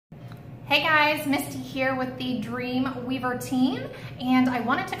Hey guys, Misty here with the Dream Weaver team, and I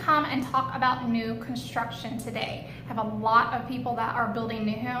wanted to come and talk about new construction today. I have a lot of people that are building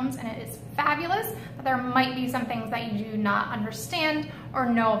new homes, and it is fabulous, but there might be some things that you do not understand or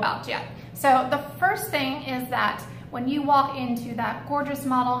know about yet. So the first thing is that when you walk into that gorgeous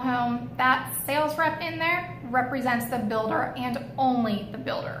model home, that sales rep in there represents the builder and only the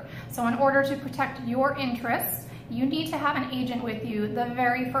builder. So in order to protect your interests, you need to have an agent with you the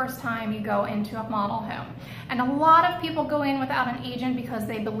very first time you go into a model home. And a lot of people go in without an agent because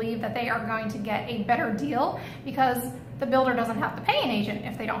they believe that they are going to get a better deal because the builder doesn't have to pay an agent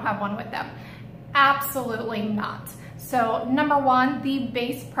if they don't have one with them. Absolutely not. So number one, the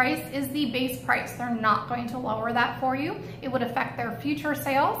base price is the base price. They're not going to lower that for you. It would affect their future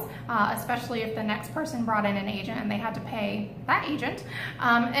sales, especially if the next person brought in an agent and they had to pay that agent.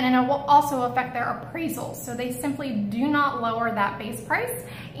 And then it will also affect their appraisals. So they simply do not lower that base price.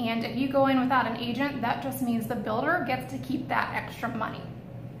 And if you go in without an agent, that just means the builder gets to keep that extra money.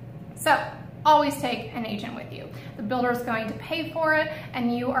 So always take an agent with you. The builder is going to pay for it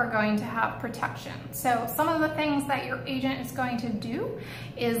and you are going to have protection. So some of the things that your agent is going to do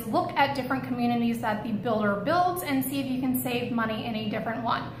is look at different communities that the builder builds and see if you can save money in a different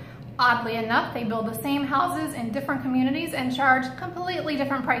one. Oddly enough, they build the same houses in different communities and charge completely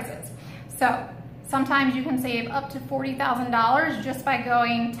different prices. So sometimes you can save up to $40,000 just by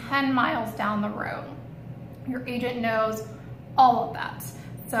going 10 miles down the road. Your agent knows all of that.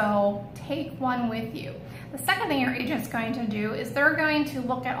 So take one with you. The second thing your agent's going to do is they're going to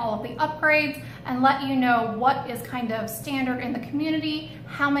look at all of the upgrades and let you know what is kind of standard in the community,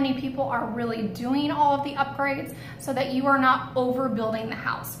 how many people are really doing all of the upgrades so that you are not overbuilding the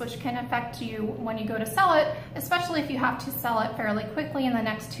house, which can affect you when you go to sell it, especially if you have to sell it fairly quickly in the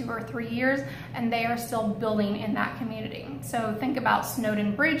next 2 or 3 years and they are still building in that community. So think about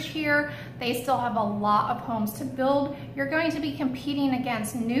Snowden Bridge here. They still have a lot of homes to build. You're going to be competing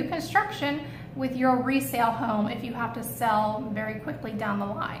against new construction with your resale home if you have to sell very quickly down the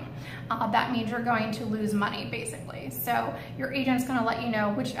line. That means you're going to lose money basically. So your agent's gonna let you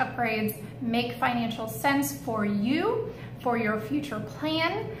know which upgrades make financial sense for you, for your future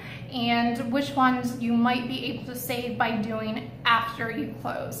plan, and which ones you might be able to save by doing after you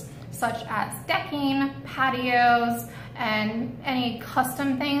close, such as decking, patios, and any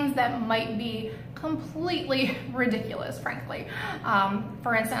custom things that might be completely ridiculous, frankly.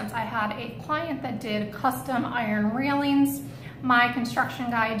 For instance, I had a client that did custom iron railings. My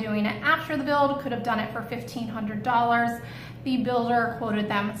construction guy doing it after the build could have done it for $1,500. The builder quoted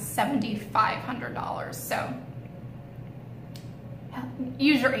them $7,500. So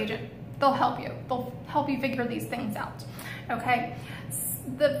use your agent. They'll help you. They'll help you figure these things out, okay?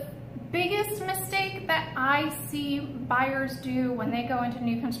 The biggest mistake that I see buyers do when they go into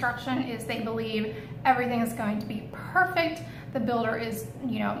new construction is they believe everything is going to be perfect. The builder is,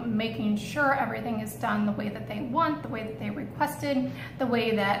 making sure everything is done the way that they want, the way that they requested, the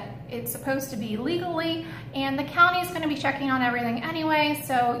way that it's supposed to be legally, and the county is going to be checking on everything anyway,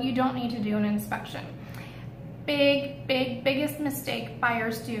 so you don't need to do an inspection. Biggest mistake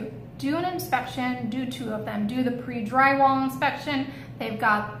buyers do. Do an inspection, do 2 of them. Do the pre-drywall inspection. They've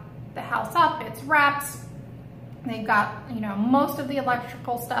got the house up, it's wrapped, they've got most of the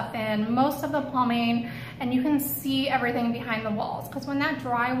electrical stuff in, most of the plumbing, and you can see everything behind the walls, because when that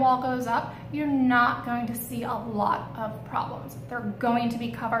drywall goes up, you're not going to see a lot of problems. They're going to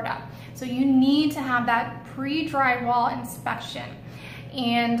be covered up. So you need to have that pre-drywall inspection.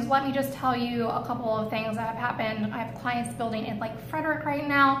 And let me just tell you a couple of things that have happened. I have clients building in Lake Frederick right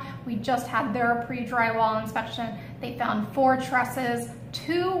now. We just had their pre-drywall inspection. They found 4 trusses,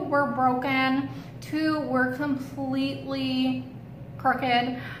 2 were broken, 2 were completely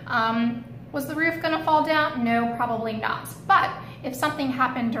crooked. Was the roof gonna fall down? No, probably not. But if something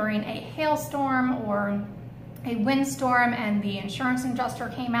happened during a hailstorm or a windstorm and the insurance adjuster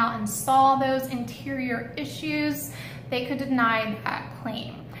came out and saw those interior issues, they could deny that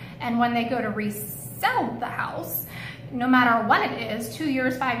claim. And when they go to resell the house, no matter what it is, 2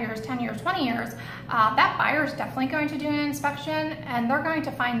 years, 5 years, 10 years, 20 years, that buyer is definitely going to do an inspection and they're going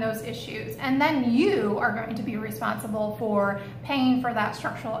to find those issues. And then you are going to be responsible for paying for that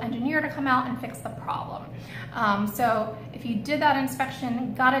structural engineer to come out and fix the problem. So if you did that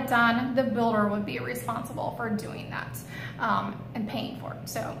inspection, got it done, the builder would be responsible for doing that and paying for it.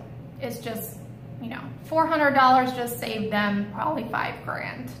 So it's just, $400 just saved them probably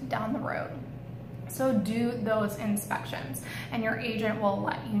 $5,000 down the road. So do those inspections and your agent will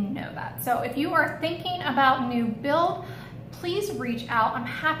let you know that. So if you are thinking about new build, please reach out. I'm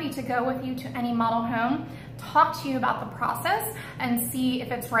happy to go with you to any model home talk to you about the process and see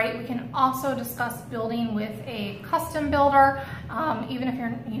if it's right. We can also discuss building with a custom builder, even if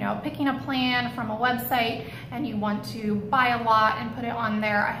you're picking a plan from a website and you want to buy a lot and put it on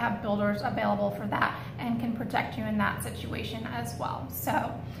there. I have builders available for that and can protect you in that situation as well.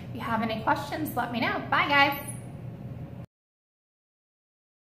 So if you have any questions, let me know. Bye guys.